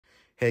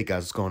Hey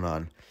guys, what's going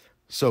on?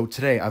 So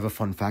today I have a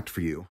fun fact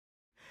for you.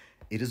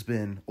 It has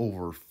been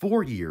over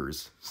 4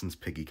 years since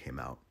Piggy came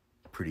out.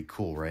 Pretty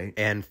cool, right?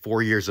 And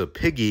 4 years of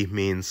Piggy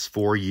means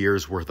 4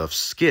 years worth of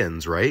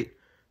skins, right?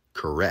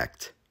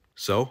 Correct.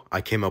 So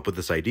I came up with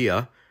this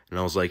idea and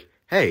I was like,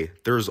 hey,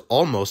 there's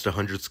almost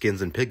 100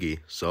 skins in Piggy,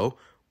 so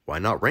why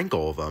not rank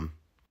all of them?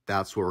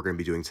 That's what we're going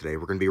to be doing today.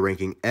 We're going to be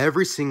ranking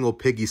every single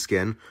Piggy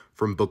skin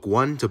from book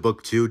 1 to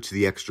book 2 to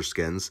the extra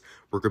skins.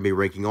 We're going to be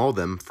ranking all of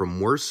them from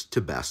worst to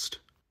best.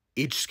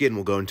 Each skin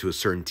will go into a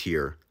certain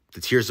tier. The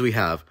tiers that we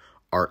have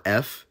are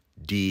F,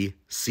 D,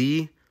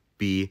 C,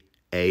 B,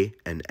 A,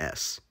 and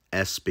S.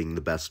 S being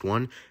the best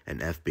one,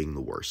 and F being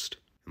the worst.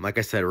 And like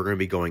I said, we're going to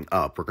be going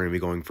up. We're going to be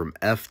going from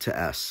F to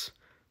S.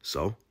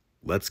 So,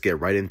 let's get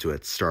right into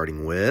it,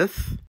 starting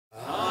with...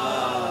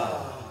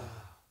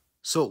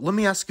 So, let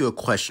me ask you a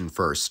question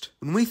first.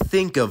 When we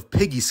think of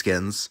Piggy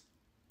skins,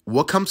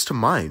 what comes to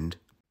mind?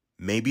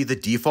 Maybe the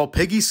default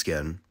Piggy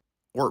skin,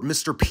 or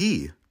Mr.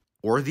 P,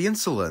 or the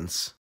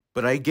Insolence.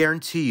 But I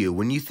guarantee you,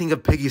 when you think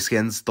of Piggy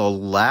skins, the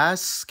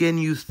last skin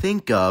you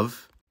think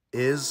of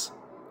is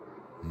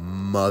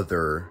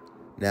Mother.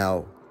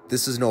 Now,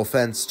 this is no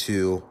offense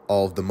to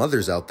all of the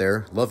mothers out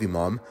there. Love you,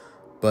 Mom.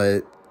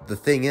 But the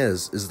thing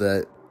is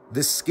that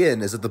this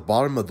skin is at the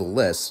bottom of the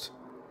list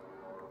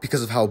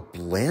because of how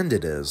bland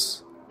it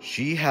is.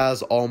 She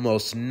has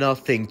almost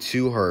nothing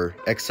to her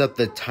except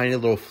the tiny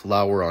little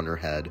flower on her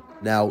head.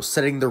 Now,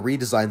 setting the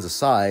redesigns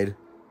aside,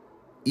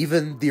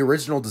 even the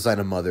original design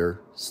of Mother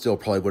still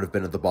probably would have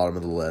been at the bottom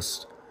of the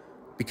list.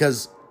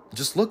 Because,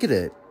 just look at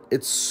it.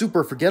 It's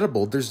super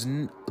forgettable. There's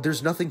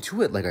nothing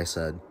to it, like I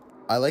said.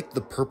 I like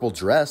the purple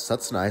dress.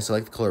 That's nice. I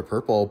like the color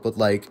purple. But,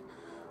 like,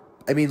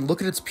 I mean,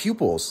 look at its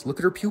pupils. Look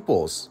at her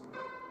pupils.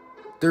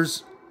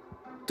 There's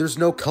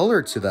no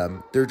color to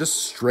them. They're just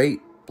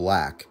straight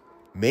black.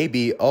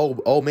 Maybe,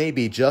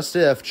 maybe, just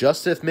if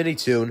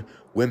Minitoon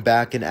went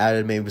back and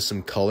added maybe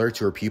some color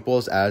to her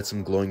pupils, added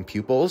some glowing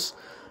pupils,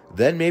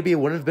 then maybe it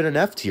wouldn't have been an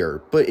F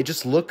tier, but it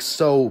just looks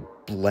so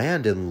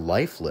bland and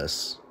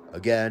lifeless.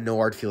 Again, no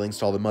hard feelings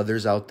to all the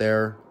mothers out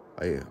there.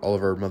 All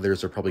of our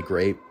mothers are probably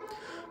great.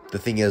 The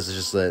thing is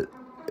just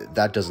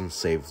that doesn't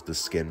save the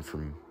skin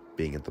from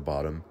being at the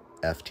bottom.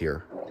 F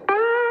tier.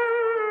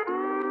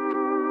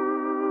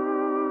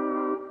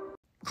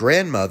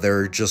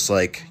 Grandmother, just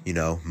like,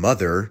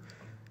 Mother,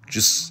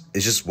 is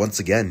just once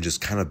again, just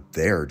kind of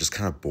there, just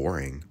kind of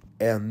boring.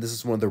 And this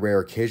is one of the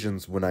rare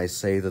occasions when I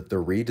say that the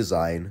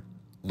redesign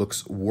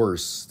looks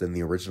worse than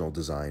the original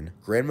design.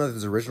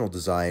 Grandmother's original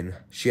design,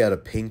 she had a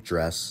pink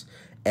dress,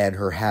 and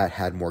her hat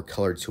had more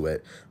color to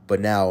it. But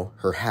now,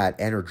 her hat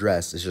and her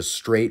dress is just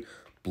straight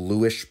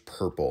bluish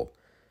purple.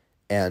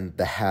 And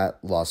the hat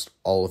lost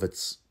all of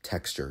its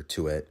texture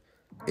to it.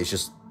 It's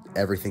just,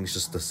 everything's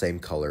just the same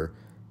color.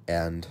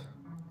 And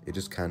it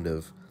just kind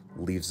of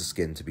leaves the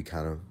skin to be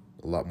kind of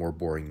a lot more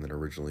boring than it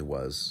originally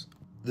was.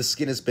 The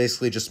skin is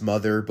basically just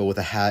Mother, but with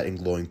a hat and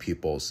glowing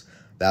pupils.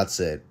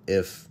 That's it.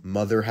 If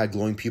Mother had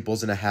glowing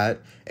pupils and a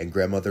hat, and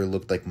Grandmother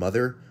looked like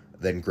Mother,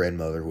 then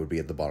Grandmother would be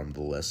at the bottom of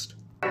the list.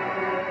 You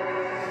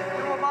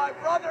are my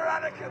brother,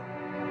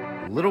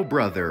 Anakin! Little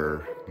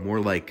brother. More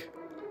like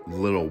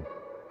little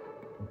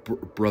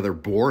brother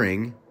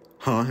boring.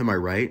 Huh, am I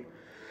right?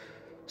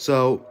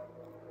 So,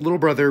 little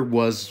brother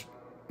was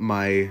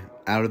my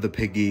out of the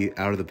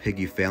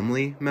Piggy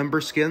family member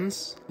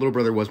skins. Little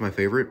brother was my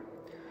favorite,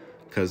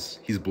 because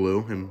he's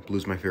blue, and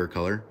blue's my favorite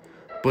color.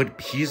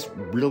 But he's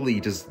really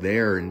just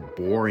there and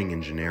boring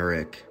and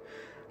generic.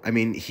 I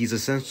mean, he's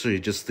essentially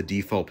just the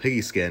default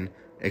Piggy skin,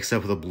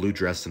 except with a blue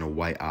dress and a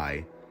white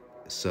eye.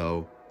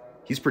 So,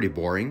 he's pretty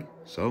boring.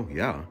 So,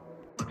 yeah.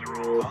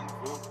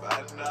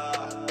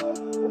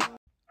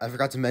 I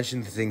forgot to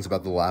mention the things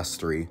about the last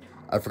three.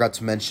 I forgot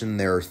to mention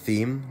their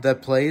theme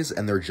that plays,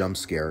 and their jump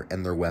scare,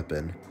 and their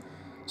weapon.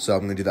 So I'm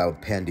going to do that with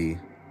Pandy,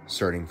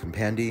 starting from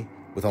Pandy,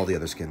 with all the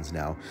other skins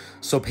now.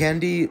 So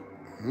Pandy,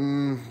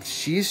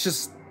 she's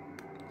just...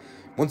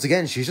 Once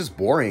again, she's just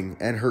boring,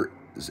 and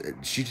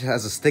she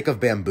has a stick of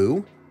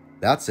bamboo.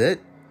 That's it.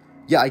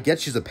 Yeah, I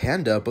get she's a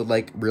panda, but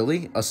like,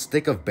 really? A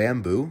stick of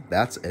bamboo?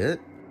 That's it?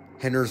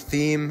 And her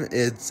theme,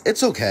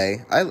 it's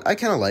okay. I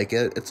kind of like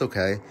it. It's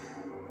okay.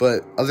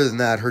 But other than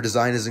that, her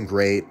design isn't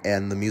great,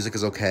 and the music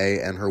is okay,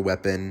 and her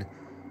weapon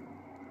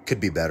could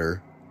be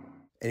better.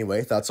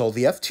 Anyway, that's all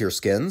the F tier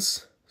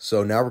skins.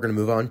 So now we're going to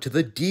move on to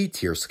the D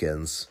tier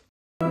skins.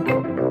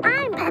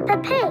 I'm Peppa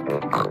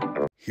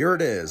Pig. Here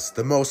it is,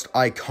 the most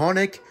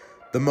iconic,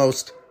 the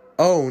most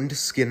owned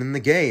skin in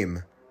the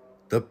game.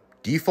 The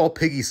default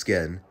Piggy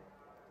skin.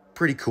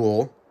 Pretty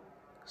cool.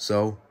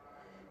 So,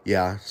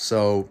 yeah,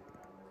 so...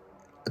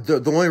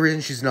 The only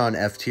reason she's not an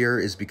F tier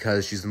is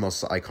because she's the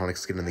most iconic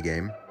skin in the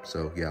game.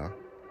 So, yeah.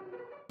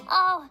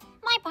 Oh,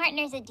 my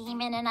partner's a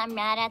demon and I'm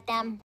mad at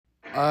them.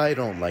 I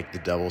don't like the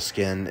devil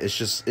skin.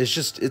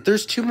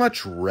 There's too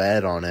much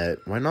red on it.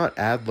 Why not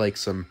add, like,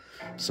 some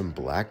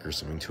black or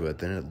something to it?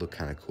 Then it'd look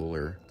kind of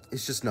cooler.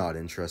 It's just not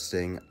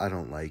interesting. I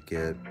don't like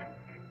it.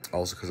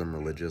 Also because I'm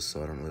religious,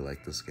 so I don't really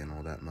like the skin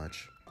all that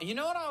much. You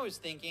know what I was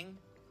thinking?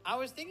 I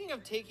was thinking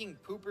of taking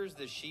Poopers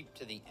the sheep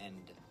to the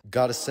end.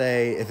 Gotta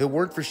say, if it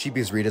weren't for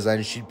Sheepy's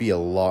redesign, she'd be a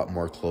lot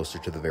more closer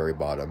to the very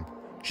bottom.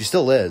 She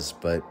still is,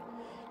 but,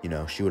 you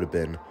know, she would have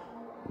been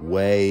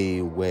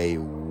way, way,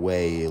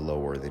 way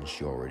lower than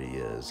she already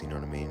is, you know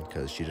what I mean?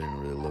 Because she didn't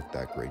really look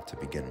that great to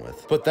begin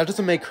with. But that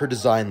doesn't make her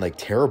design, like,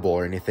 terrible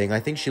or anything. I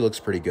think she looks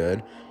pretty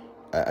good.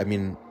 I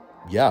mean,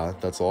 yeah,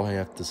 that's all I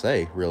have to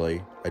say,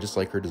 really. I just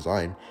like her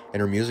design.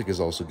 And her music is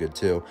also good,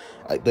 too.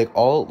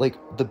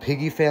 The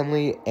Piggy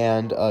family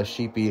and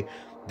Sheepy,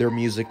 their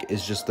music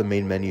is just the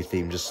main menu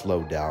theme, just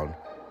slowed down.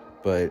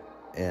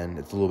 And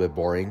it's a little bit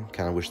boring.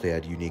 Kind of wish they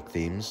had unique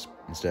themes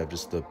instead of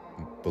just the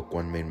book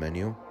one main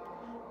menu.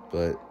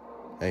 But,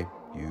 hey,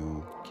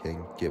 you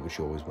can get what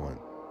you always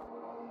want.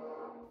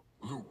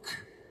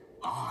 Luke,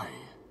 I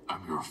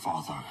am your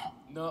father.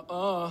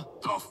 Nuh-uh.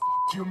 The f***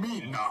 you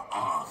mean,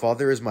 nuh-uh?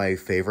 Father is my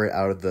favorite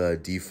out of the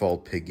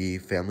default Piggy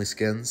family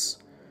skins,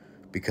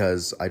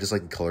 because I just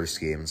like the color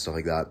scheme and stuff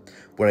like that.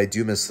 What I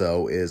do miss,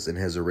 though, is in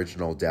his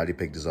original Daddy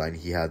Pig design,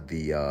 he had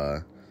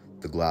the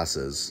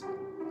glasses.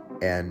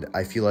 And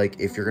I feel like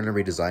if you're going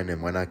to redesign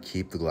him, why not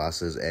keep the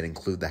glasses and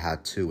include the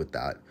hat, too, with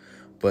that?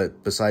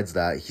 But besides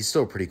that, he's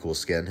still a pretty cool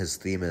skin. His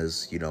theme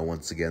is, you know,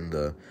 once again,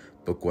 the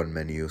book one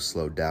menu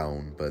slowed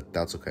down, but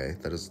that's okay.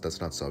 That's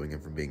not stopping him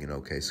from being an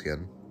okay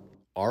skin.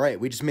 Alright,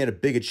 we just made a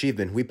big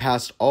achievement. We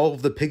passed all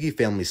of the Piggy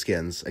family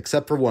skins,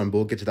 except for one, but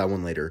we'll get to that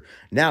one later.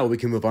 Now we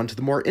can move on to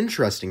the more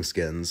interesting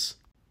skins.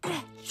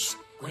 Wretch,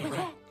 we're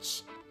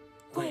wretch.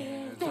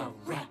 We're the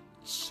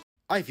wretch.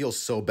 I feel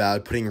so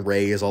bad putting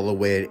Ray as all the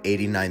way at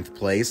 89th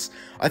place.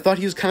 I thought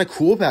he was kind of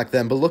cool back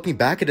then, but looking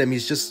back at him,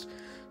 he's just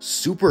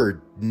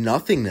super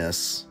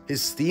nothingness.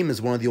 His theme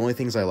is one of the only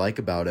things I like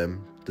about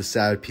him. The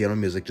sad piano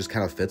music just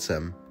kind of fits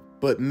him.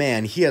 But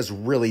man, he has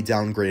really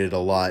downgraded a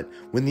lot.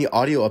 When the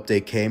audio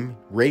update came,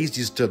 Ray's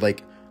used to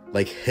like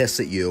hiss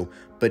at you,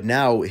 but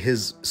now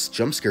his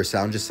jump scare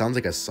sound just sounds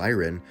like a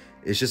siren.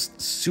 It's just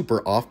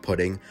super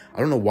off-putting. I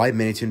don't know why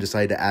Minitoon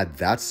decided to add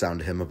that sound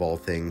to him of all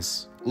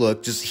things.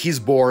 Look, he's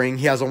boring.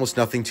 He has almost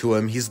nothing to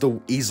him. He's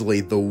easily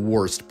the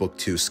worst Book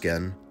 2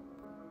 skin.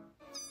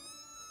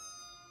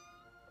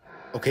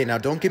 Okay, now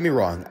don't get me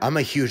wrong. I'm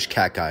a huge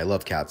cat guy. I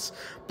love cats.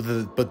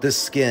 But this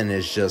skin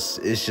is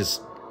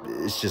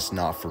just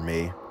not for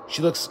me.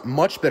 She looks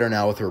much better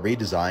now with her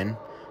redesign,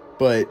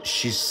 but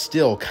she's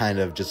still kind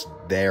of just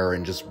there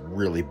and just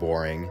really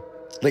boring.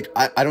 Like,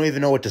 I don't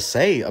even know what to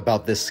say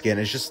about this skin.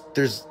 It's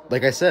just,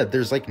 like I said,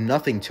 there's like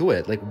nothing to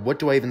it. Like, what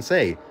do I even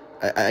say?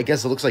 I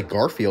guess it looks like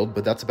Garfield,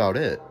 but that's about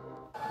it.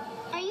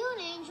 Are you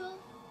an angel?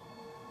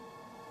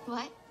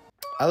 What?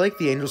 I like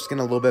the angel skin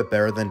a little bit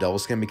better than devil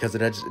skin because it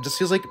just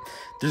feels like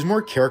there's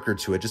more character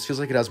to it. It just feels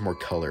like it has more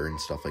color and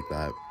stuff like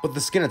that. But the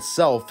skin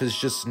itself is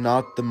just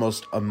not the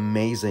most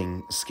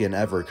amazing skin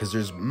ever because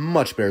there's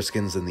much better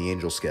skins than the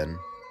angel skin.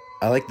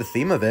 I like the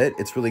theme of it.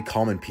 It's really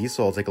calm and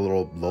peaceful. It's like a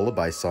little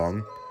lullaby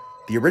song.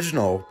 The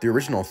original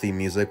theme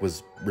music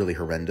was really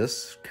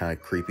horrendous, kind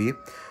of creepy,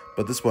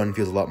 but this one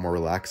feels a lot more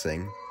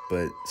relaxing,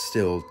 but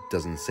still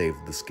doesn't save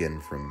the skin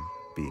from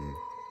being,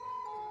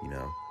 you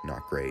know,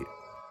 not great.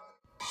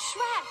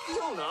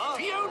 Fiona!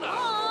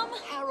 Mom!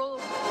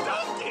 Harold!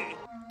 Donkey!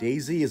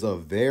 Daisy is a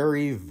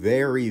very,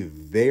 very,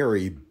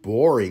 very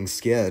boring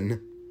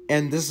skin.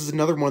 And this is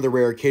another one of the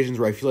rare occasions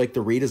where I feel like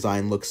the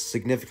redesign looks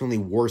significantly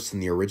worse than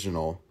the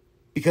original.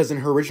 Because in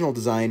her original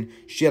design,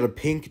 she had a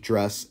pink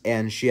dress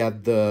and she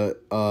had the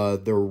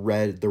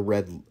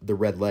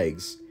red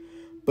legs.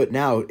 But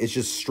now it's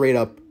just straight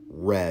up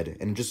red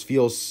and it just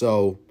feels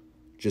so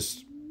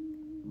just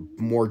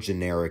more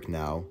generic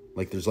now.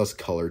 Like there's less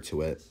color to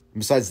it.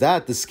 Besides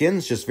that, the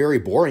skin's just very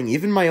boring.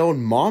 Even my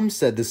own mom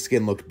said the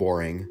skin looked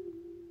boring.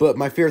 But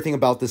my favorite thing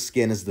about this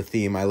skin is the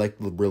theme. I like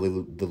the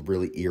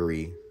really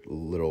eerie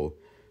little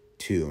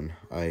tune.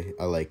 I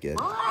like it.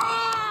 Hey,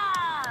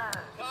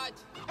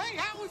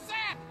 how was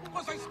that?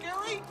 Was I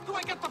scary? Do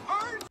I get the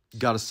part?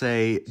 Gotta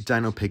say,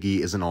 Dino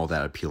Piggy isn't all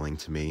that appealing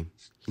to me.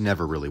 He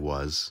never really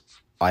was.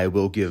 I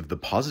will give the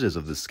positives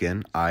of the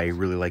skin. I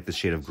really like the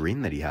shade of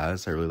green that he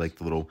has. I really like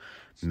the little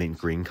mint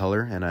green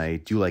color, and I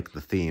do like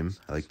the theme.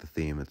 I like the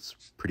theme. It's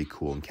pretty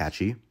cool and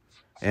catchy.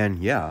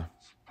 And yeah.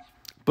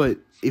 But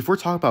if we're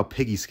talking about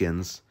Piggy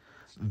skins,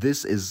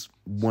 this is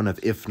one of,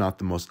 if not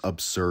the most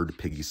absurd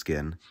Piggy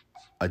skin.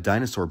 A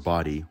dinosaur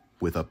body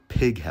with a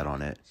pig head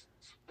on it.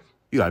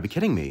 You gotta be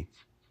kidding me.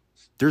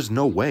 There's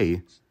no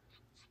way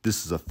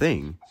this is a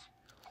thing.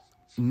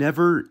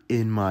 Never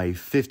in my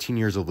 15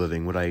 years of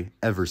living would I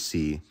ever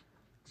see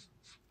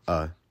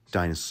a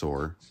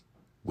dinosaur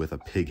with a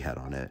pig head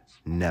on it.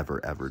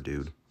 Never, ever,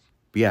 dude.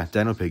 But yeah,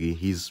 Dino Piggy,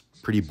 he's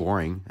pretty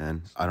boring,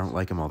 and I don't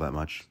like him all that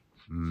much.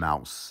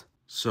 Mouse.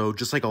 So,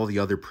 just like all the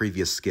other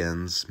previous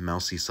skins,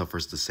 Mousy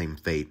suffers the same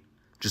fate.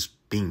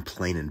 Just being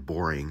plain and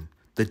boring.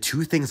 The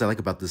two things I like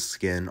about this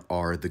skin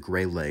are the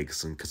gray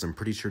legs, because I'm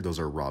pretty sure those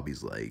are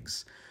Robbie's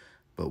legs.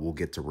 But we'll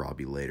get to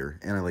Robbie later.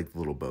 And I like the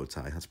little bow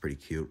tie. That's pretty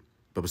cute.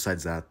 But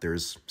besides that,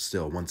 there's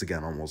still, once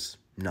again, almost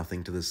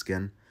nothing to this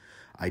skin.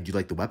 I do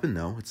like the weapon,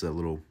 though. It's a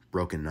little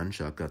broken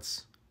nunchuck.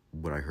 That's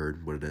what I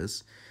heard, what it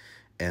is.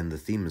 And the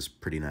theme is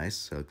pretty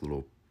nice. Like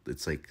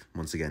it's like,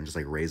 once again, just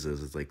like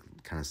Raises, it's like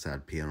kind of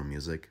sad piano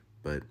music.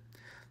 But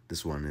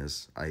this one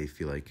is, I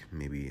feel like,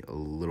 maybe a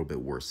little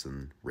bit worse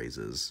than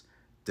Raises.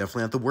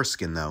 Definitely not the worst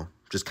skin though,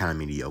 just kind of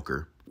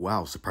mediocre.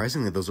 Wow,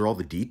 surprisingly those are all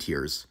the D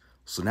tiers.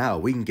 So now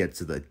we can get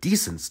to the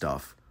decent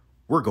stuff.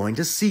 We're going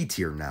to C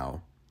tier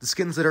now. The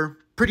skins that are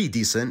pretty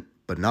decent,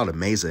 but not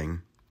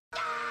amazing.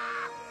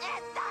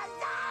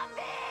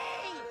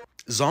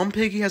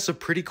 Piggy has a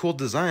pretty cool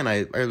design.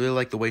 I really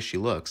like the way she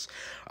looks.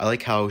 I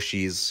like how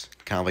she's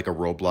kind of like a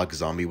Roblox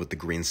zombie with the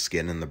green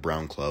skin and the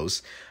brown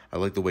clothes. I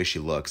like the way she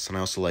looks. And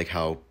I also like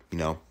how, you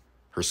know,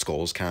 her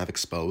skull's kind of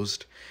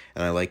exposed.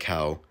 And I like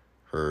how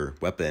her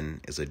weapon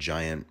is a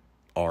giant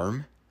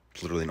arm.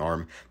 It's literally an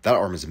arm. That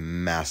arm is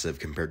massive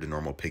compared to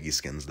normal Piggy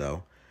skins,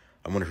 though.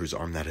 I wonder whose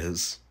arm that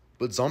is.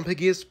 But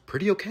Piggy is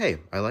pretty okay.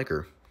 I like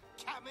her.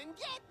 Come and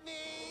get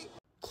me!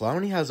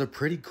 Clowny has a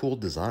pretty cool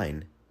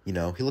design. You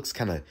know, he looks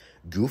kind of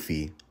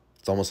goofy.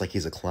 It's almost like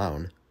he's a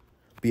clown.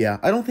 But yeah,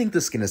 I don't think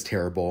the skin is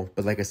terrible.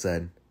 But like I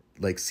said,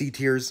 like C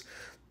tiers,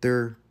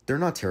 they're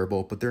not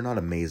terrible, but they're not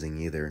amazing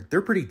either.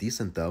 They're pretty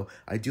decent though.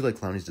 I do like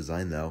Clowny's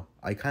design though.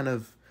 I kind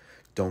of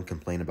don't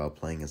complain about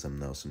playing as him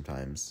though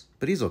sometimes.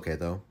 But he's okay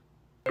though.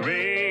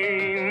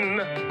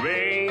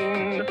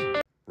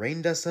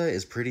 Rain Dessa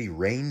is pretty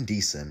rain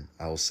decent,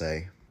 I'll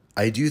say.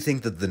 I do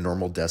think that the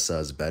normal Dessa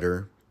is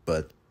better,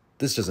 but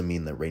this doesn't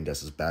mean that Rain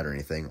Dessa is bad or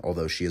anything,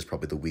 although she is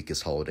probably the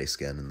weakest holiday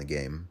skin in the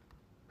game.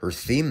 Her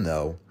theme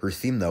though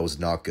is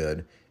not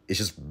good. It's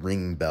just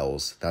ringing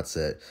bells, that's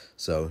it.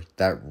 So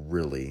that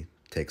really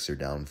takes her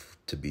down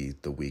to be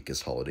the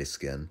weakest holiday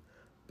skin.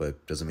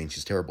 But doesn't mean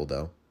she's terrible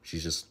though.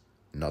 She's just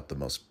not the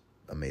most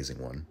amazing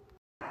one.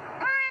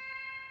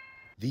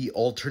 The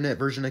alternate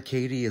version of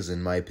Katie is,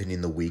 in my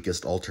opinion, the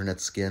weakest alternate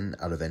skin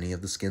out of any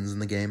of the skins in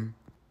the game.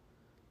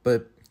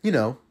 But, you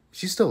know,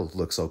 she still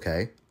looks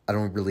okay. I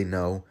don't really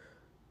know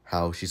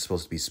how she's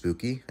supposed to be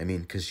spooky. I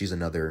mean, because she's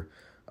another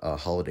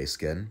holiday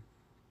skin.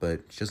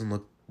 But she doesn't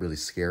look really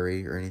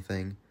scary or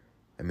anything.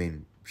 I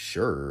mean,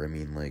 sure. I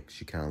mean, like,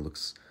 she kind of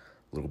looks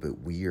a little bit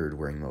weird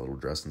wearing that little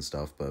dress and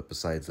stuff. But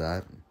besides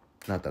that,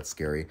 not that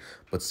scary.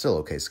 But still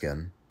okay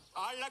skin.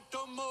 I like to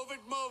move it,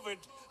 move it.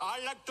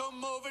 I like to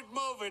move it,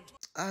 move it.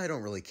 I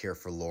don't really care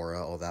for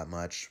Laura all that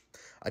much.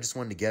 I just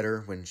wanted to get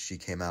her when she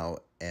came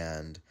out,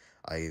 and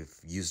I've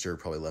used her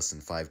probably less than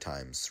 5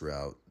 times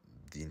throughout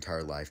the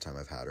entire lifetime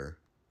I've had her.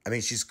 I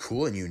mean, she's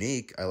cool and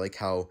unique. I like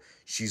how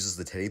she uses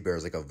the teddy bear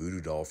as like a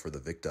voodoo doll for the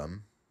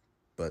victim,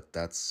 but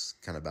that's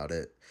kind of about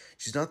it.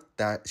 She's not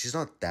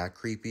that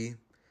creepy,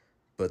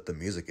 but the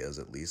music is,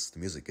 at least. The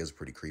music is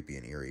pretty creepy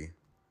and eerie.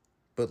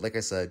 But like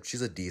I said,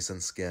 she's a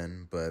decent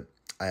skin, but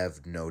I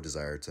have no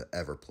desire to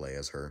ever play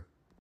as her.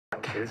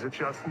 Is it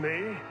just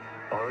me,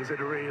 or is it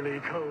really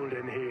cold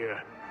in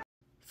here?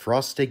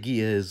 Frostiggy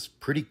is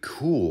pretty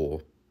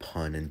cool,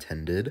 pun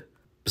intended.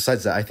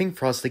 Besides that, I think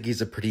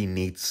Frostiggy's a pretty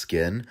neat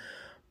skin,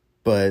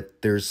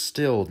 but there's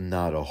still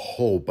not a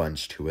whole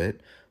bunch to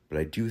it, but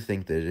I do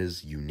think that it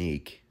is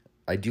unique.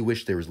 I do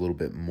wish there was a little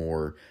bit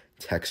more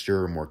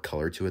texture or more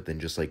color to it than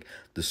just like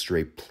the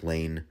straight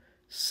plain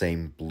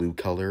same blue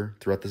color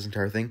throughout this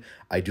entire thing.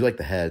 I do like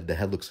the head. The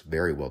head looks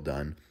very well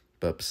done,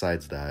 but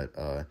besides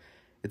that,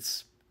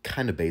 it's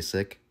kind of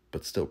basic,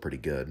 but still pretty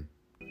good.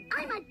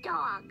 I'm a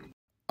dog.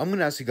 I'm going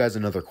to ask you guys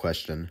another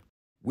question.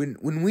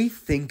 When we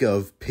think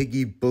of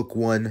Piggy Book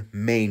 1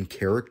 main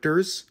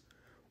characters,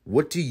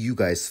 what do you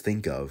guys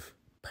think of?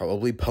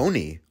 Probably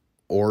Pony,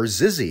 or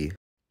Zizzy,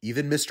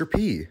 even Mr.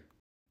 P.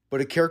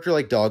 But a character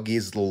like Doggy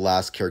is the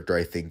last character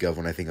I think of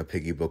when I think of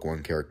Piggy Book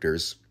 1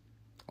 characters.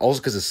 Also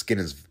because his skin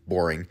is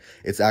boring.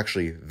 It's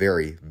actually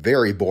very,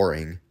 very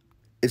boring.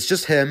 It's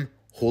just him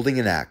holding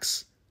an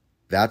axe.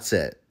 That's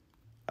it.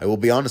 I will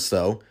be honest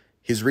though,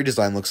 his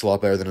redesign looks a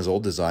lot better than his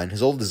old design.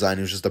 His old design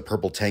was just a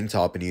purple tank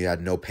top and he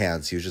had no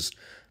pants. He was just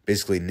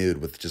basically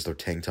nude with just a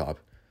tank top.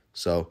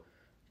 So,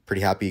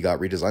 pretty happy he got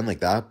redesigned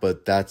like that,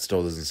 but that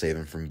still doesn't save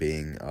him from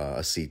being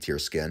a C tier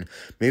skin.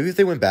 Maybe if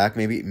they went back,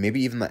 maybe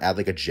even add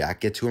like a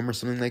jacket to him or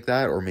something like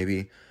that, or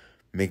maybe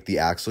make the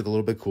axe look a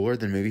little bit cooler,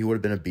 then maybe he would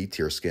have been a B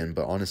tier skin.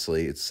 But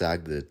honestly, it's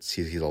sad that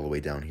he's all the way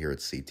down here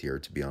at C tier,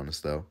 to be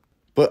honest though.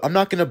 But I'm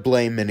not going to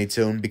blame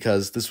Minitoon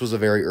because this was a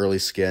very early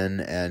skin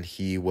and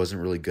he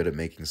wasn't really good at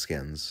making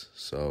skins.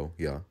 So,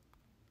 yeah.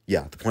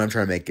 Yeah, the point I'm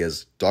trying to make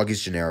is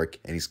Doggy's generic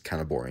and he's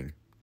kind of boring.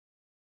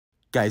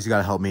 Guys, you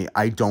gotta help me.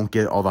 I don't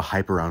get all the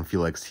hype around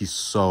Felix. He's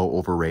so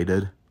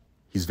overrated.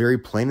 He's very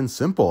plain and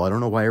simple. I don't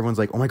know why everyone's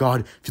like, oh my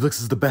god, Felix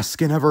is the best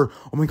skin ever.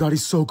 Oh my god,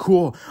 he's so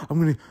cool.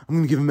 I'm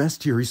gonna give him S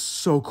tier. He's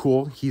so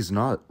cool. He's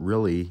not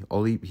really.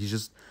 He's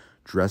just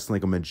dressed in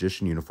like a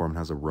magician uniform and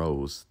has a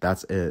rose.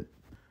 That's it.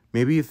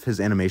 Maybe if his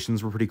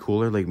animations were pretty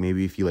cooler, like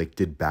maybe if he like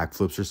did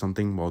backflips or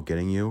something while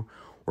getting you,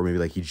 or maybe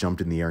like he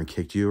jumped in the air and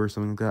kicked you or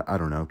something like that. I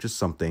don't know. Just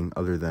something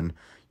other than,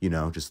 you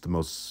know, just the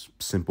most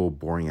simple,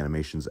 boring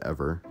animations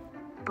ever.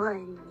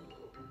 Bunny.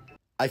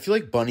 I feel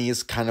like Bunny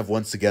is kind of,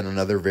 once again,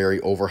 another very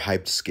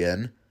overhyped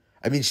skin.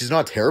 I mean, she's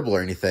not terrible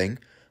or anything,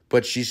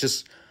 but she's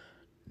just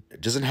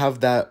doesn't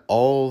have that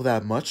all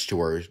that much to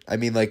her. I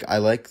mean, like, I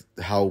like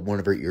how one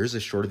of her ears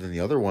is shorter than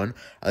the other one.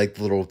 I like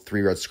the little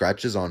 3 red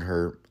scratches on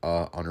her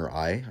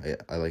eye.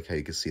 I like how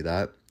you can see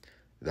that.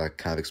 That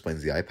kind of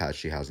explains the eye patch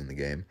she has in the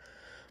game.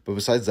 But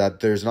besides that,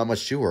 there's not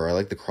much to her. I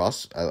like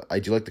the I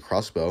do like the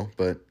crossbow,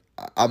 but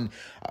I'm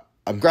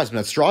grasping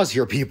at straws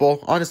here,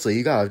 people. Honestly,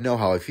 you gotta know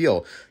how I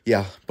feel.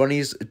 Yeah,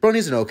 Bunny's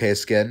an okay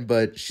skin,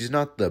 but she's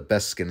not the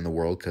best skin in the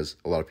world, because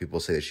a lot of people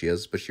say that she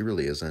is, but she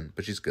really isn't.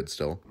 But she's good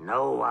still.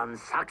 No one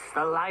sucks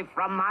the life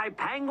from my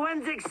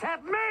penguins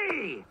except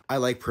me! I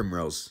like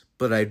Primrose,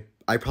 but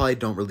I probably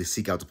don't really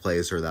seek out to play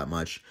as her that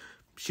much.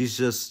 She's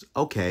just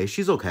okay.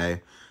 She's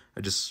okay.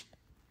 I just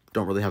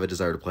don't really have a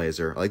desire to play as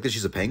her. I like that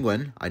she's a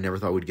penguin. I never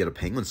thought we'd get a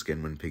penguin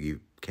skin when Piggy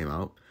came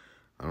out.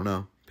 I don't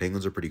know.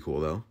 Penguins are pretty cool,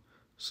 though.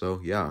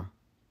 So, yeah.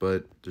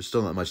 But there's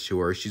still not much to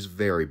her. She's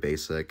very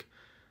basic.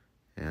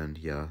 And,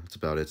 yeah, that's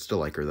about it. Still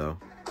like her, though.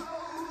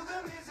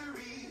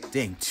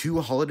 Dang, 2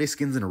 holiday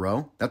skins in a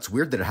row? That's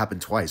weird that it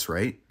happened twice,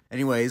 right?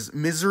 Anyways,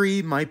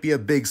 Misery might be a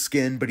big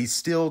skin, but he's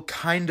still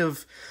kind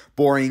of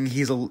boring.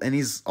 And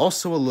he's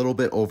also a little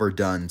bit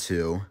overdone,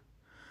 too.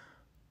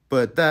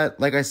 But that,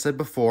 like I said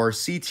before,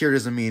 C tier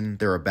doesn't mean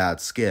they're a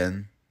bad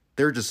skin.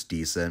 They're just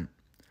decent.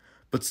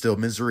 But still,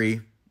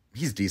 Misery,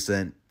 he's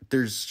decent.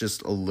 There's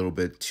just a little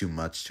bit too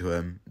much to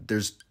him.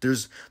 There's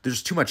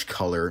too much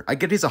color. I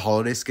get he's a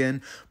holiday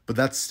skin, but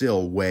that's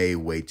still way,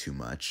 way too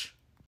much.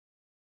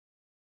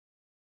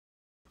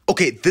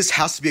 Okay, this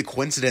has to be a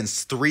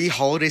coincidence. 3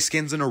 holiday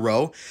skins in a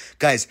row.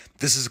 Guys,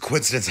 this is a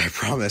coincidence, I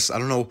promise. I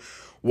don't know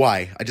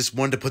why. I just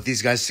wanted to put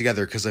these guys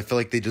together because I feel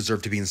like they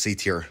deserve to be in C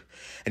tier.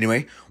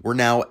 Anyway, we're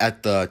now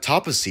at the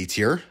top of C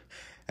tier,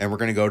 and we're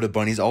going to go to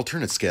Bunny's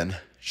alternate skin.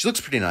 She looks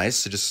pretty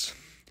nice.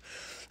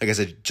 Like I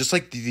said, just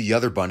like the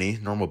other bunny,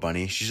 normal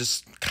bunny, she's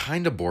just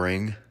kind of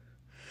boring.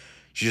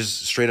 She's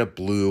just straight up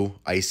blue,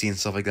 icy and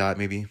stuff like that,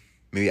 maybe.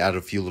 Maybe add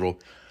a few little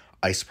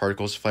ice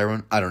particles to fly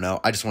around. I don't know.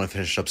 I just want to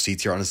finish up C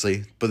tier,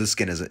 honestly. But the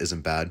skin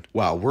isn't bad.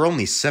 Wow, we're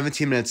only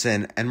 17 minutes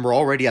in, and we're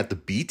already at the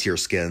B tier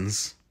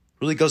skins.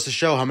 Really goes to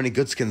show how many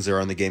good skins there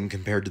are in the game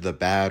compared to the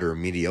bad or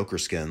mediocre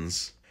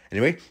skins.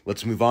 Anyway,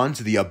 let's move on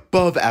to the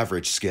above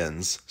average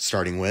skins,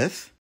 starting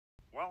with...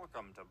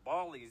 Welcome to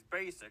Baldi's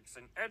Basics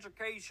in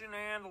Education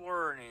and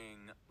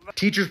Learning.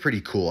 Teacher's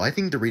pretty cool. I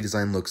think the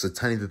redesign looks a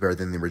tiny bit better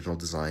than the original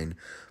design,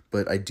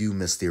 but I do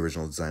miss the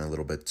original design a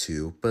little bit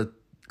too. But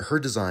her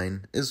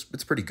design it's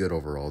pretty good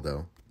overall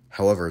though.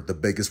 However, the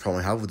biggest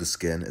problem I have with the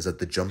skin is that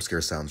the jump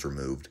scare sound's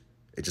removed.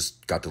 It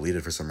just got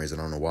deleted for some reason,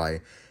 I don't know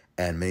why.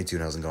 And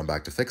Minitoon hasn't gone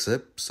back to fix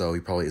it, so he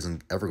probably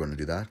isn't ever going to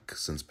do that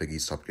since Piggy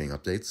stopped getting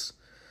updates.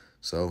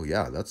 So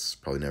yeah, that's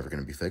probably never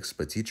going to be fixed,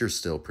 but Teacher's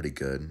still pretty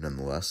good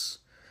nonetheless.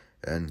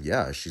 And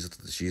yeah,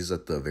 she's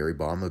at the very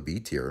bottom of B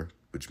tier,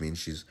 which means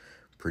she's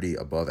pretty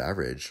above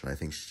average, and I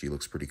think she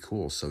looks pretty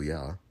cool, so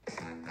yeah.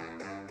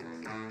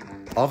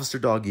 Officer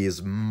Doggy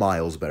is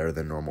miles better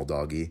than normal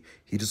Doggy.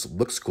 He just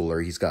looks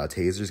cooler. He's got a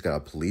taser, he's got a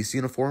police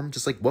uniform.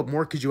 Just like, what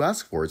more could you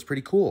ask for? It's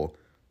pretty cool.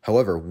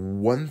 However,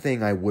 one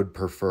thing I would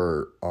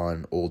prefer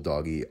on old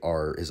Doggy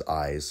are his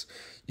eyes.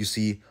 You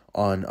see,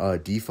 on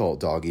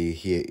default Doggy,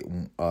 he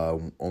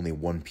only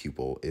one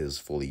pupil is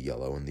fully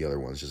yellow, and the other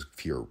one's just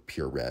pure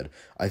red.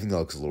 I think that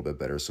looks a little bit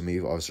better. So maybe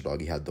if Officer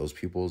Doggy had those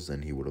pupils,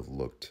 then he would have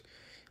looked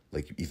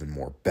like even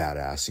more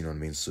badass. You know what I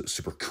mean? So,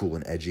 super cool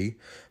and edgy.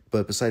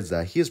 But besides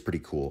that, he is pretty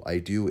cool. I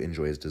do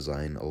enjoy his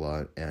design a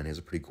lot, and he has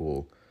a pretty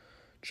cool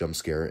jump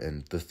scare.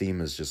 And the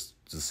theme is just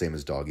the same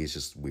as Doggy. It's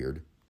just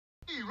weird.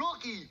 Hey,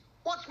 Rocky,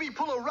 watch me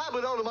pull a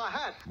rabbit out of my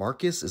hat.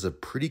 Marcus is a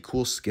pretty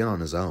cool skin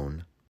on his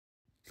own.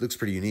 He looks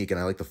pretty unique, and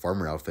I like the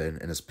farmer outfit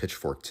and his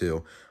pitchfork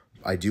too.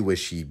 I do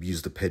wish he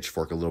used the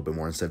pitchfork a little bit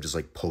more instead of just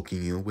like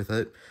poking you with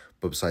it.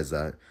 But besides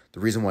that, the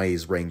reason why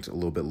he's ranked a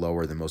little bit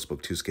lower than most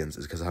Book 2 skins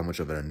is because of how much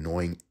of an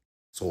annoying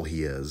asshole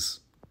he is.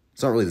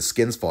 It's not really the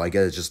skin's fault. I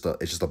guess it's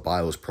just the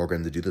bio is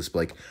programmed to do this. But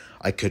like,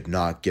 I could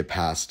not get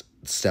past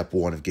step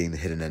 1 of getting the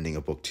hidden ending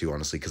of Book 2,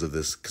 honestly, because of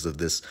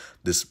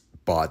this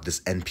bot, this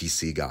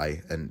NPC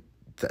guy, and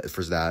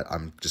for that,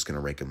 I'm just gonna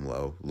rank him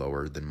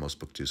lower than most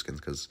Book 2 skins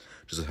because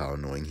just of how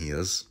annoying he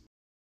is.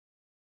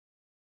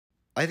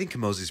 I think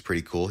Kamozi's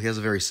pretty cool. He has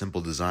a very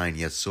simple design,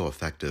 yet so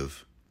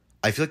effective.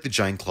 I feel like the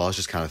giant claws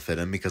just kind of fit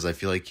him because I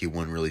feel like he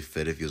wouldn't really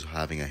fit if he was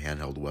having a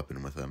handheld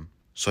weapon with him.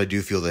 So I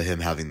do feel that him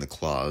having the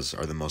claws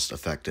are the most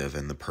effective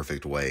and the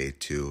perfect way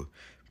to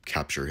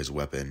capture his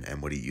weapon and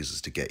what he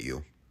uses to get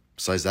you.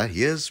 Besides that,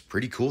 he is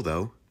pretty cool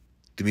though.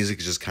 The music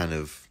is just kind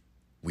of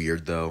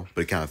weird though,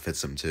 but it kind of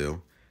fits him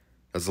too.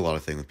 That's a lot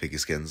of thing with Piggy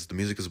skins. The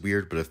music is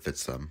weird, but it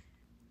fits them.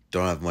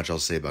 Don't have much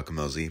else to say about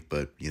Kamozi,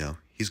 but, you know,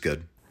 he's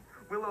good.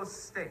 Willow's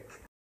stink.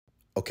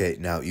 Okay,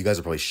 now, you guys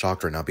are probably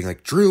shocked right now, being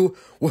like, Drew,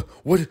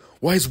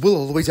 why is Willow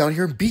all the way down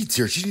here in B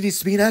tier? She needs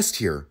to be an S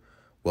tier.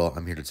 Well,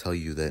 I'm here to tell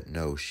you that,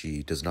 no,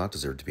 she does not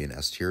deserve to be an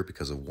S tier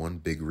because of one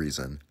big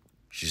reason.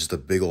 She's just a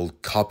big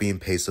old copy and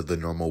paste of the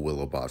normal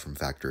Willow bot from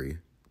Factory.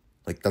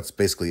 Like, that's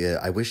basically it.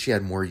 I wish she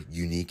had more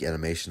unique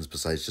animations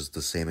besides just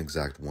the same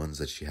exact ones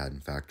that she had in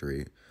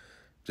Factory.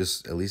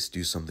 Just at least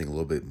do something a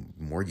little bit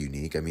more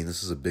unique. I mean,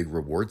 this is a big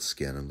reward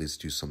skin. At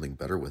least do something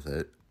better with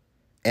it.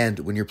 And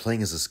when you're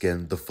playing as a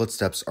skin, the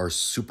footsteps are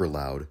super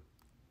loud.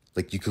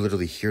 Like, you could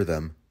literally hear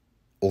them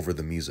over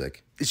the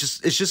music. It's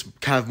just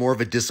kind of more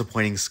of a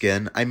disappointing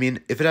skin. I mean,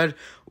 if it had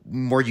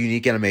more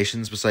unique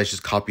animations besides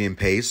just copy and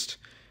paste,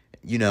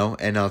 you know,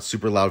 and not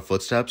super loud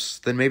footsteps,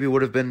 then maybe it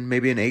would have been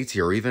maybe an A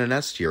tier or even an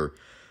S tier.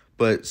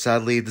 But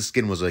sadly, the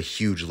skin was a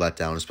huge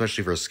letdown,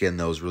 especially for a skin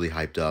that was really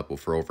hyped up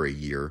for over a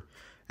year.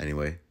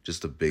 Anyway,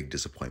 just a big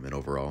disappointment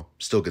overall.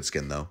 Still good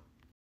skin, though.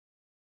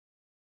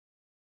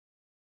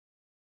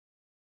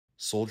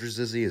 Soldier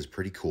Zizzy is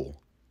pretty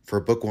cool. For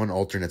a Book 1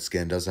 alternate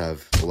skin, does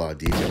have a lot of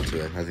detail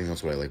to it. I think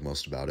that's what I like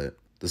most about it.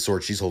 The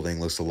sword she's holding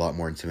looks a lot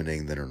more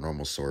intimidating than her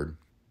normal sword.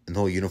 And the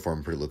whole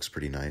uniform looks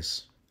pretty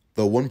nice.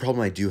 Though one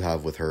problem I do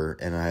have with her,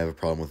 and I have a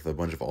problem with a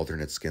bunch of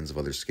alternate skins of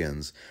other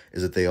skins,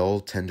 is that they all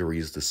tend to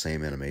reuse the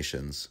same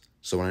animations.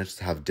 So why not just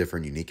have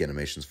different unique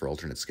animations for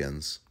alternate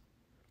skins?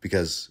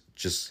 Because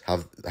just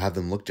have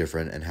them look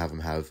different and have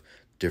them have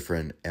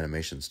different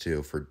animations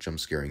too for jump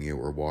scaring you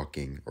or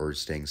walking or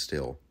staying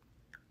still.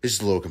 It's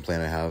just a little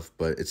complaint I have,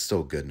 but it's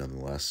still good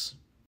nonetheless.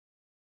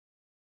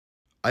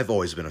 I've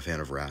always been a fan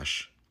of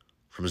Rash.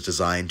 From his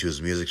design to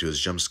his music to his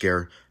jump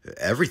scare,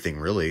 everything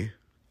really.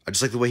 I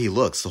just like the way he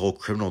looks. The whole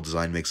criminal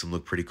design makes him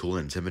look pretty cool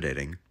and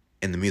intimidating.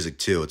 And the music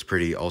too, it's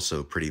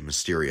also pretty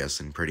mysterious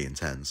and pretty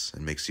intense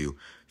and makes you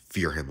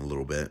fear him a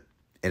little bit.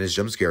 And his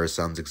jump scare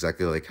sounds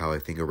exactly like how I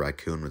think a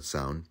raccoon would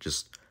sound.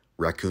 Just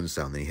raccoon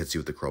sound, then he hits you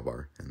with the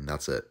crowbar, and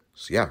that's it.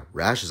 So yeah,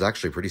 Rash is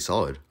actually pretty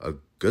solid. A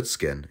good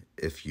skin,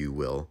 if you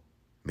will.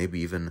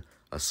 Maybe even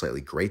a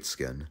slightly great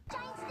skin.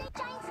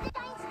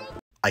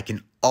 I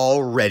can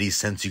already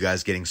sense you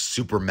guys getting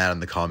super mad in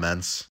the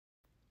comments.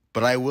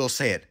 But I will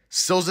say it.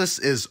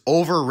 Silzus is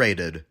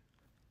overrated.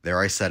 There,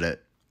 I said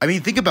it. I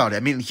mean, think about it. I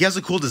mean, he has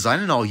a cool design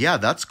and all. Yeah,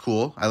 that's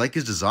cool. I like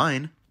his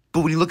design.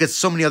 But when you look at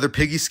so many other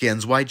Piggy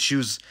skins, why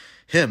choose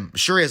him?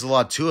 Sure, he has a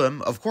lot to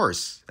him, of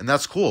course. And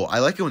that's cool. I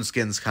like it when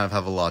skins kind of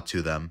have a lot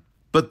to them.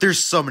 But there's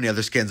so many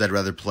other skins I'd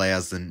rather play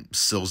as than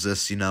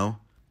Silzus, you know?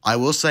 I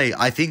will say,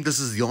 I think this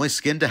is the only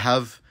skin to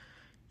have,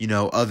 you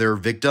know, other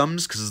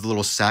victims, because it's a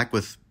little sack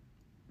with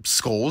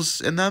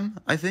skulls in them,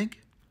 I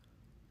think.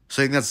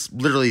 So I think that's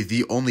literally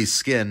the only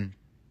skin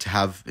to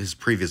have his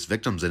previous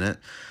victims in it.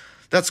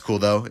 That's cool,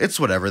 though. It's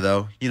whatever,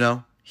 though, you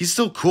know? He's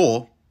still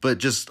cool, but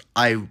just,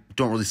 I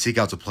don't really seek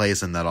out to play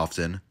as him that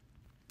often.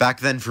 Back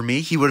then, for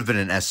me, he would have been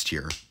an S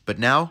tier. But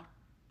now,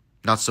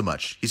 not so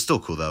much. He's still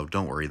cool, though.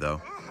 Don't worry,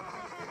 though.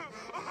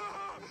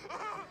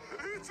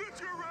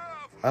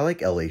 I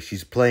like Ellie.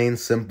 She's plain,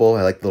 simple.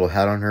 I like the little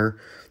hat on her.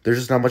 There's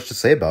just not much to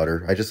say about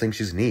her. I just think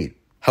she's neat.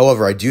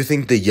 However, I do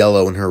think the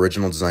yellow in her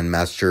original design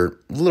matched her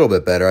a little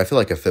bit better. I feel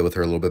like I fit with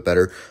her a little bit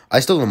better. I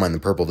still don't mind the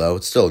purple, though.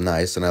 It's still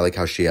nice, and I like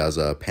how she has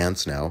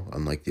pants now,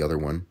 unlike the other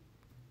one.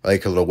 I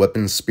like her little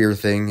weapon spear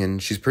thing,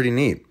 and she's pretty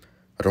neat.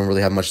 I don't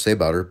really have much to say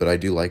about her, but I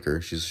do like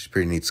her. She's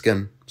pretty neat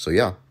skin, so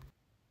yeah.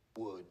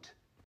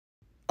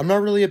 I'm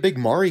not really a big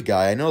Mari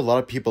guy. I know a lot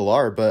of people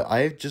are, but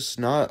I just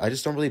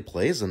don't really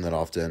play as them that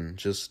often.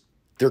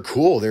 They're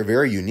cool. They're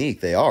very unique.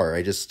 They are.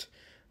 I just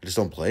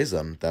don't play as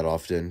them that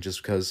often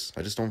just because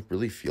I just don't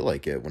really feel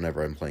like it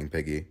whenever I'm playing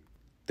Piggy.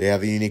 They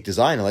have a unique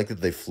design. I like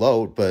that they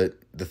float, but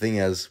the thing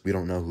is, we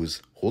don't know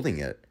who's holding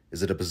it.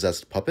 Is it a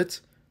possessed puppet?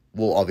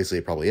 Well, obviously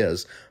it probably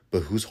is,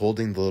 but who's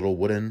holding the little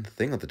wooden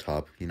thing at the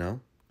top, you know?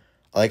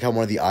 I like how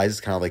one of the eyes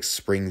kind of like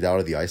springs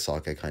out of the eye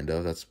socket, kind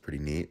of. That's pretty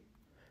neat.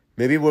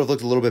 Maybe it would have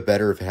looked a little bit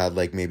better if it had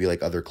like maybe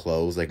like other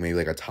clothes, like maybe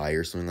like a tie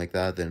or something like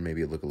that. Then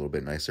maybe it'd look a little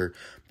bit nicer.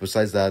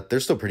 Besides that, they're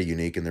still pretty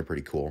unique and they're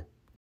pretty cool.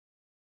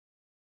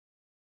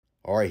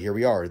 Alright, here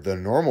we are. The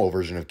normal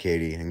version of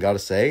Katie. And gotta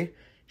say,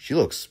 she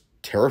looks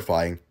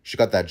terrifying. She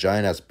got that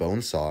giant-ass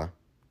bone saw.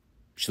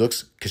 She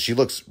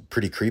looks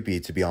pretty creepy,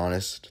 to be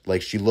honest.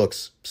 Like, she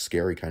looks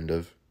scary, kind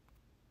of.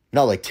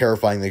 Not like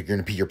terrifying, like you're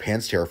gonna pee your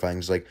pants terrifying.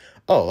 Just like,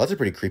 oh, that's a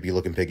pretty creepy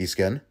looking Piggy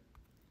skin.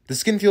 The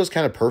skin feels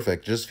kind of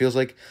perfect. It just feels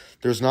like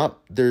there's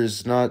not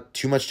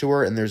too much to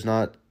her and there's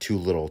not too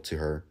little to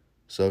her.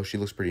 So she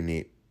looks pretty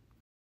neat.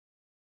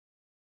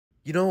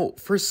 You know,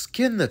 for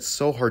skin that's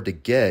so hard to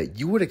get,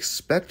 you would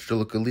expect her to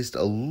look at least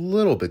a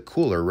little bit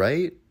cooler,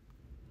 right?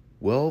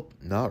 Well,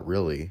 not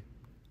really.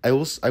 I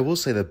will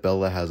say that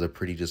Bella has a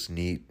pretty just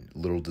neat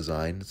little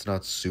design. It's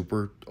not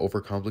super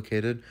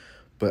overcomplicated,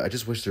 but I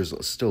just wish there's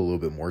still a little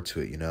bit more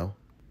to it, you know?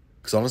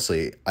 Because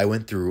honestly, I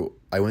went through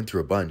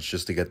a bunch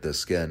just to get this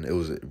skin. It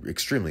was an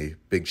extremely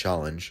big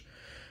challenge,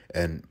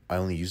 and I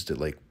only used it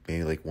like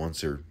maybe like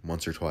once or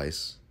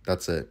twice.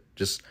 That's it.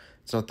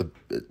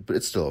 But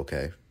it's still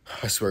okay.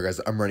 I swear, guys,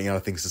 I'm running out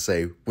of things to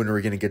say. When are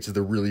we gonna get to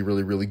the really,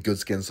 really, really good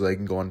skins so I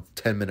can go on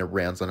 10-minute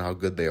rants on how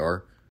good they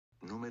are?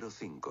 Número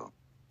 5.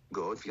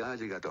 Golfia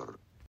Alligator.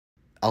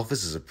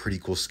 Alphys is a pretty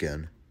cool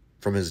skin.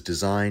 From his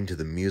design, to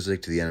the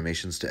music, to the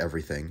animations, to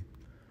everything.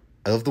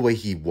 I love the way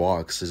he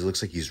walks, as it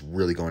looks like he's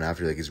really going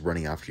after you, like he's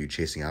running after you,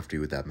 chasing after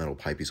you with that metal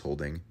pipe he's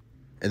holding.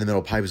 And the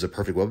metal pipe is a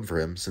perfect weapon for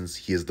him, since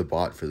he is the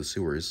bot for the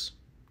sewers.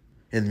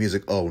 And the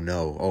music, oh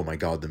no, oh my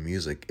god, the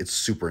music. It's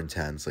super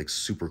intense, like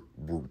super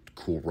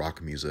cool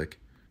rock music.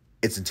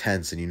 It's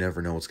intense and you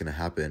never know what's going to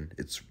happen.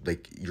 It's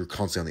like you're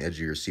constantly on the edge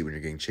of your seat when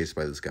you're getting chased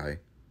by this guy.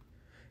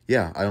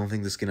 Yeah, I don't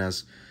think this skin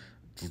has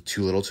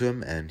too little to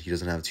him and he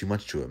doesn't have too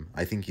much to him.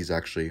 I think he's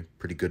actually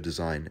pretty good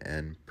design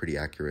and pretty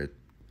accurate.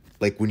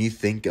 Like when you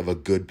think of a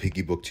good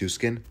Piggy Book 2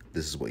 skin,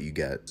 this is what you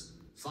get.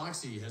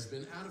 Foxy has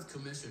been out of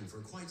commission for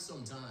quite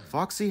some time.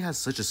 Foxy has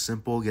such a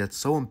simple yet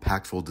so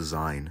impactful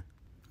design.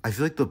 I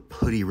feel like the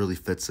hoodie really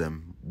fits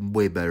him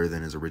way better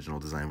than his original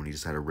design when he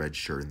just had a red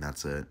shirt and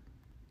that's it.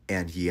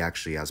 And he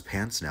actually has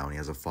pants now and he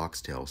has a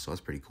foxtail, so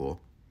that's pretty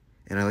cool.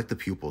 And I like the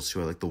pupils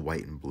too. I like the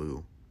white and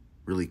blue.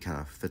 Really kind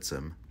of fits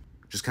him.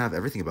 Just kind of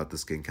everything about the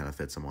skin kind of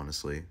fits him,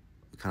 honestly.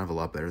 Kind of a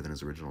lot better than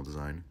his original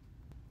design.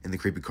 And the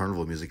creepy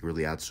carnival music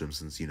really adds to him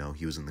since, you know,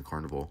 he was in the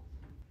carnival.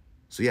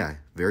 So yeah,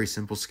 very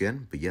simple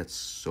skin, but yet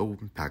so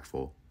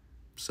impactful.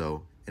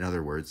 So, in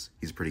other words,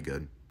 he's pretty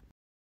good.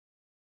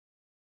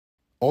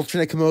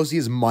 Alternate Kamozy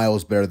is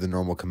miles better than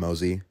normal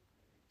Kamozy.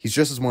 He's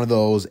dressed as one of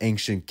those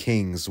ancient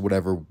kings,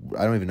 whatever.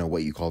 I don't even know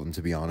what you call them,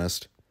 to be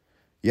honest.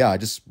 Yeah, I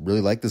just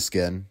really like the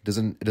skin.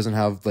 It doesn't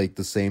have like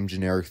the same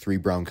generic 3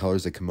 brown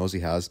colors that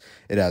Kamozy has.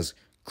 It has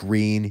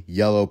green,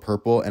 yellow,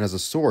 purple, and has a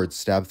sword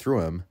stabbed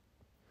through him.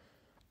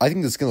 I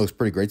think the skin looks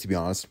pretty great, to be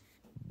honest.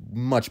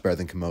 Much better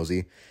than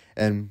Kamozy,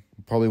 and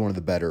probably one of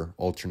the better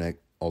alternate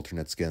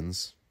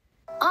skins.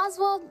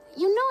 Oswald,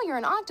 you know you're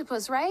an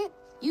octopus, right?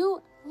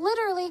 You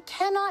literally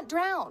cannot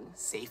drown.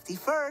 Safety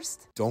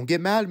first. Don't get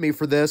mad at me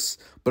for this,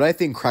 but I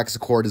think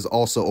Craxacord is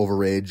also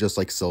overrated, just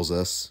like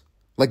Silzus.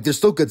 Like, they're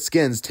still good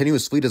skins.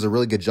 Tenuous Fleet does a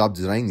really good job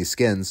designing these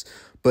skins,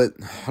 but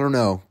I don't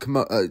know.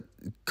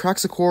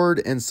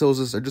 Craxacord and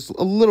Silzus are just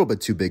a little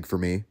bit too big for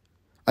me.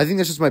 I think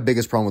that's just my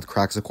biggest problem with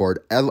Craxacord.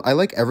 I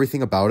like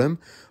everything about him,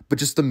 but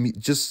just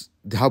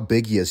how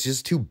big he is. He's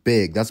just too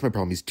big. That's my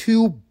problem. He's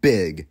too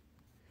big.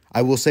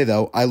 I will say,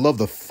 though, I love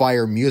the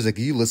fire music.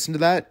 You listen to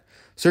that?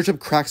 Search up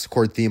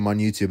Craxacord theme on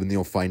YouTube and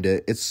you'll find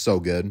it. It's so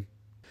good.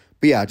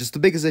 But yeah, just the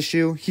biggest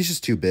issue, he's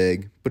just too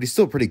big, but he's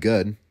still pretty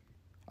good.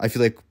 I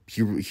feel like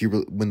he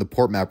when the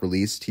port map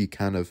released, he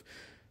kind of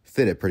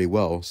fit it pretty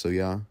well, so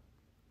yeah.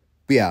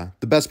 But yeah,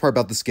 the best part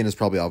about the skin is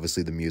probably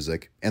obviously the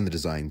music and the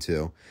design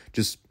too.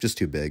 Just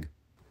too big.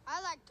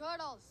 I like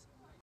turtles.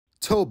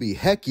 Toby,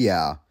 heck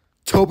yeah.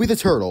 Toby the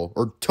Turtle,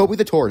 or Toby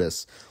the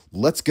Tortoise.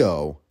 Let's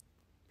go.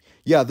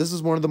 Yeah, this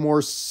is one of the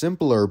more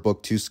simpler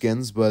Book 2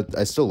 skins, but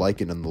I still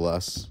like it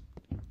nonetheless.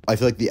 I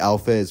feel like the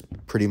outfit is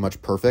pretty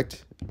much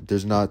perfect.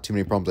 There's not too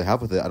many problems I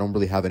have with it. I don't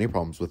really have any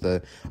problems with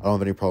it. I don't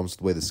have any problems with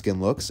the way the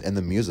skin looks. And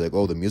the music,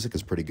 oh, the music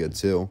is pretty good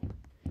too.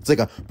 It's like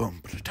a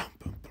boom,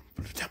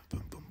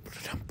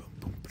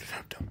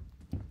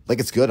 like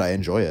it's good. I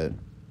enjoy it.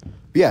 But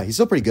yeah, he's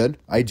still pretty good.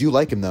 I do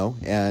like him though,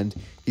 and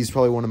he's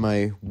probably one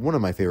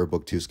of my favorite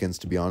Book 2 skins,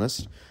 to be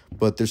honest.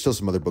 But there's still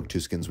some other Book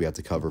 2 skins we have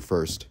to cover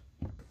first.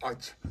 I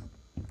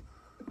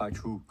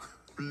too.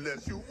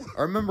 Bless you.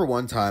 I remember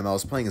one time I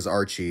was playing as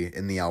Archie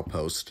in the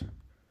outpost,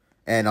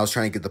 and I was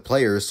trying to get the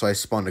players, so I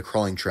spawned a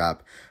crawling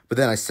trap. But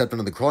then I stepped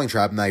into the crawling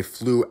trap, and I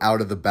flew out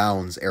of the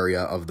bounds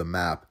area of the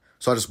map.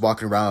 So I was just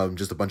walking around,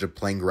 just a bunch of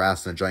plain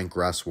grass and a giant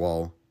grass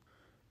wall.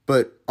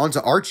 But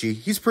onto Archie,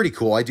 he's pretty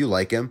cool. I do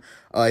like him.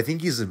 I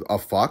think he's a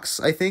fox,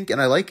 I think,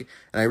 and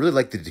I really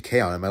like the decay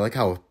on him. I like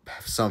how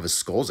some of his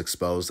skull's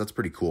exposed. That's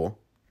pretty cool.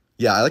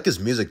 Yeah, I like his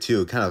music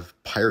too, kind of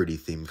piratey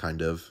theme,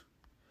 kind of.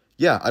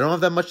 Yeah, I don't have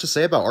that much to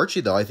say about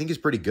Archie, though. I think he's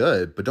pretty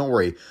good, but don't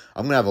worry.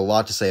 I'm going to have a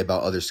lot to say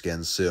about other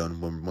skins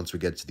soon, once we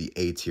get to the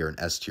A tier and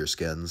S tier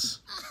skins.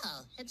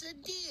 Oh, it's a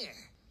deer.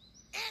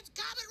 It's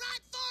coming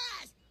right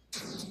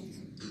for us!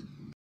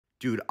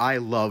 Dude, I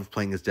loved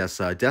playing as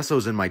Dessa. Dessa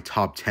was in my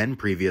top 10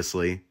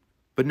 previously,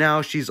 but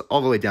now she's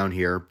all the way down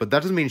here, but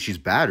that doesn't mean she's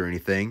bad or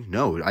anything.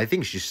 No, I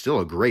think she's still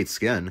a great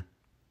skin.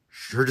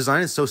 Her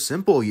design is so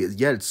simple,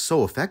 yet it's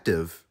so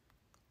effective.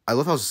 I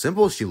love how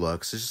simple she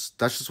looks.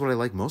 That's just what I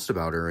like most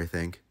about her, I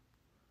think.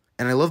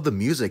 And I love the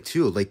music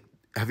too. Like,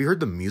 have you heard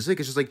the music?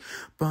 It's just like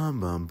bum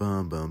bum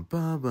bum bum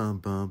bum bum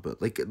bum,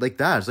 like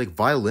that. It's like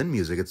violin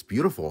music. It's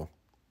beautiful.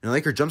 And I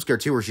like her jump scare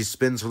too, where she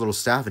spins her little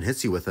staff and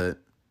hits you with it.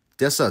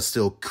 Dessa is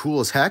still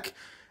cool as heck,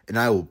 and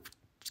I will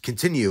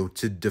continue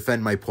to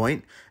defend my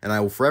point, and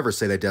I will forever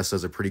say that Dessa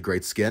is a pretty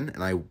great skin,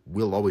 and I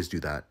will always do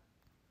that.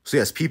 So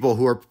yes, people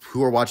who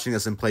are watching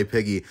this and play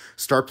Piggy,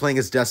 start playing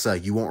as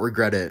Dessa. You won't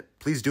regret it.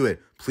 Please do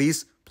it.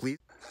 Please, please.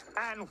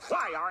 And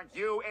why aren't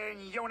you in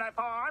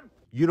uniform?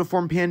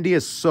 Uniform Pandy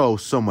is so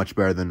much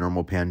better than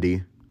normal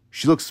Pandy.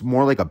 She looks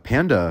more like a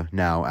panda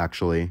now,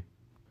 actually.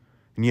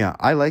 And yeah,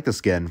 I like the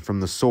skin, from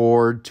the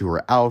sword, to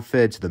her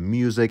outfit, to the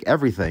music,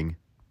 everything.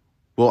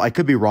 Well, I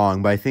could be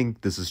wrong, but I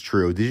think this is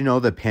true. Did you know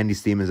that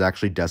Pandy's theme is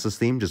actually Dessa's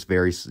theme, just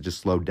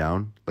slowed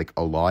down, like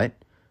a lot?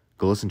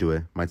 Go listen to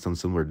it. Might sound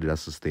similar to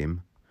Dessa's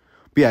theme.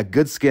 But yeah,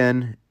 good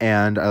skin,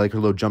 and I like her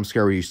little jump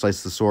scare where you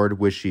slice the sword.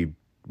 Wish she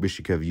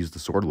could have used the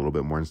sword a little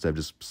bit more instead of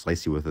just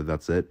slice you with it,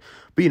 that's it.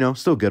 But, you know,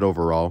 still good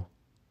overall.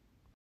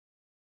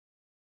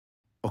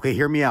 Okay,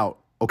 hear me out,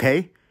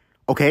 okay?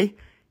 Okay?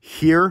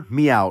 Hear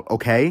me out,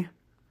 okay?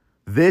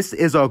 This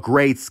is a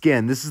great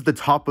skin. This is the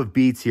top of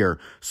B tier,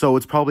 so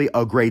it's probably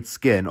a great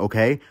skin,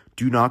 okay?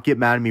 Do not get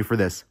mad at me for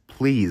this,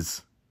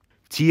 please.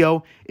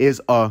 Tio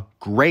is a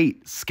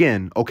great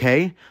skin,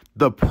 okay?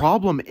 The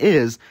problem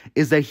is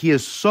that he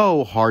is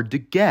so hard to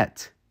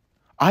get.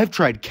 I've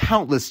tried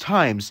countless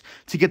times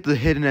to get the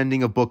hidden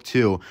ending of book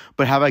 2,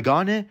 but have I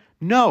gotten it?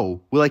 No.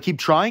 Will I keep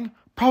trying?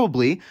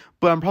 Probably,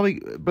 but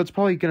it's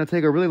probably going to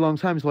take a really long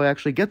time until I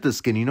actually get this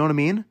skin, you know what I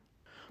mean?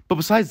 But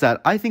besides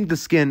that, I think the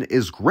skin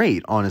is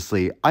great,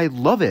 honestly. I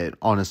love it,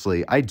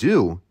 honestly. I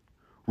do.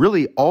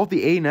 Really, all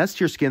the A and S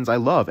tier skins I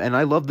love, and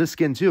I love this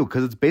skin too,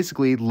 because it's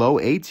basically low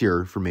A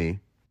tier for me.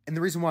 And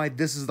the reason why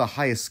this is the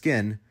highest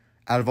skin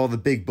out of all the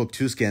big book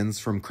 2 skins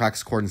from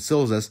Crax, Cord, and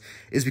Silzus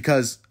is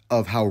because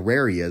of how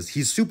rare he is.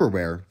 He's super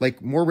rare,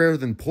 like more rare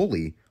than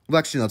Polly. Well,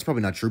 actually, no, that's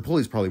probably not true.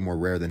 Polly's probably more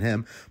rare than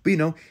him. But, you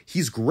know,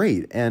 he's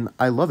great, and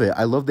I love it.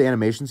 I love the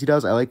animations he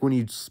does. I like when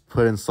you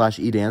put in /edance,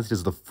 he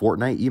does the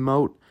Fortnite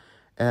emote.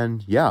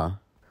 And, yeah,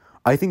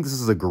 I think this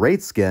is a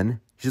great skin.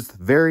 He's just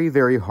very,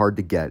 very hard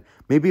to get.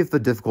 Maybe if the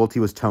difficulty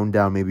was toned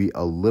down maybe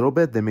a little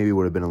bit, then maybe it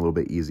would have been a little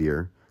bit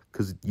easier.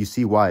 Because you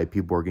see why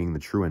people are getting the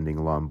true ending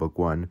a lot in book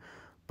 1.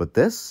 But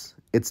this,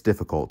 it's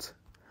difficult.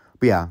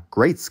 But yeah,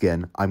 great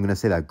skin. I'm going to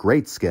say that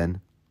great skin.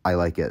 I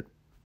like it.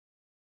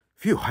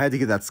 Phew, I had to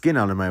get that skin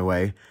out of my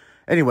way.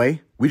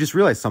 Anyway, we just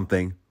realized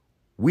something.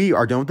 We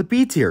are done with the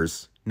B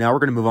tiers. Now we're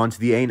going to move on to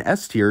the A and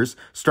S tiers,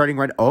 starting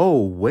right...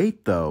 Oh,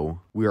 wait,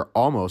 though. We are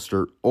almost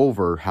or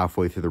over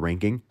halfway through the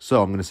ranking,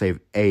 so I'm going to save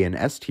A and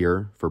S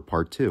tier for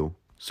part 2.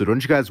 So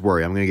don't you guys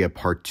worry. I'm going to get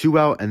part 2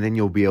 out, and then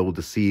you'll be able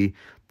to see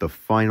the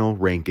final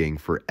ranking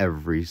for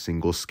every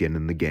single skin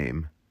in the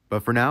game.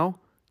 But for now,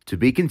 to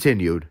be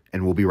continued,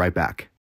 and we'll be right back.